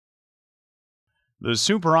The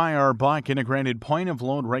SupIRBuck integrated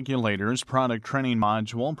point-of-load regulators product training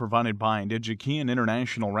module provided by Digi-Key and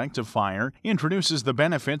International Rectifier introduces the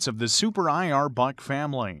benefits of the SupIRBuck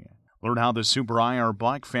family. Learn how the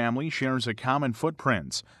SupIRBuck family shares a common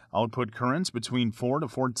footprint, output currents between 4 to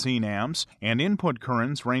 14 amps, and input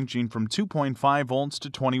currents ranging from 2.5 volts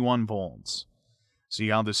to 21 volts. See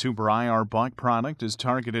how the SupIRBuck product is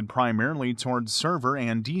targeted primarily towards server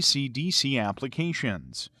and DC-DC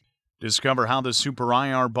applications. Discover how the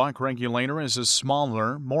SupIRBuck regulator is a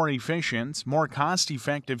smaller, more efficient, more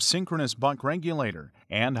cost-effective synchronous buck regulator,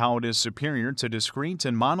 and how it is superior to discrete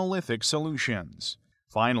and monolithic solutions.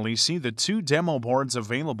 Finally, see the 2 demo boards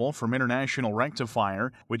available from International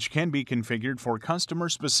Rectifier, which can be configured for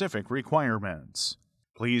customer-specific requirements.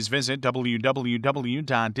 Please visit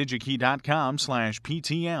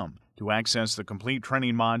www.digikey.com/PTM to access the complete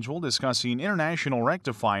training module discussing International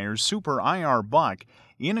Rectifier's SupIRBuck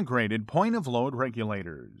integrated point-of-load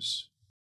regulators.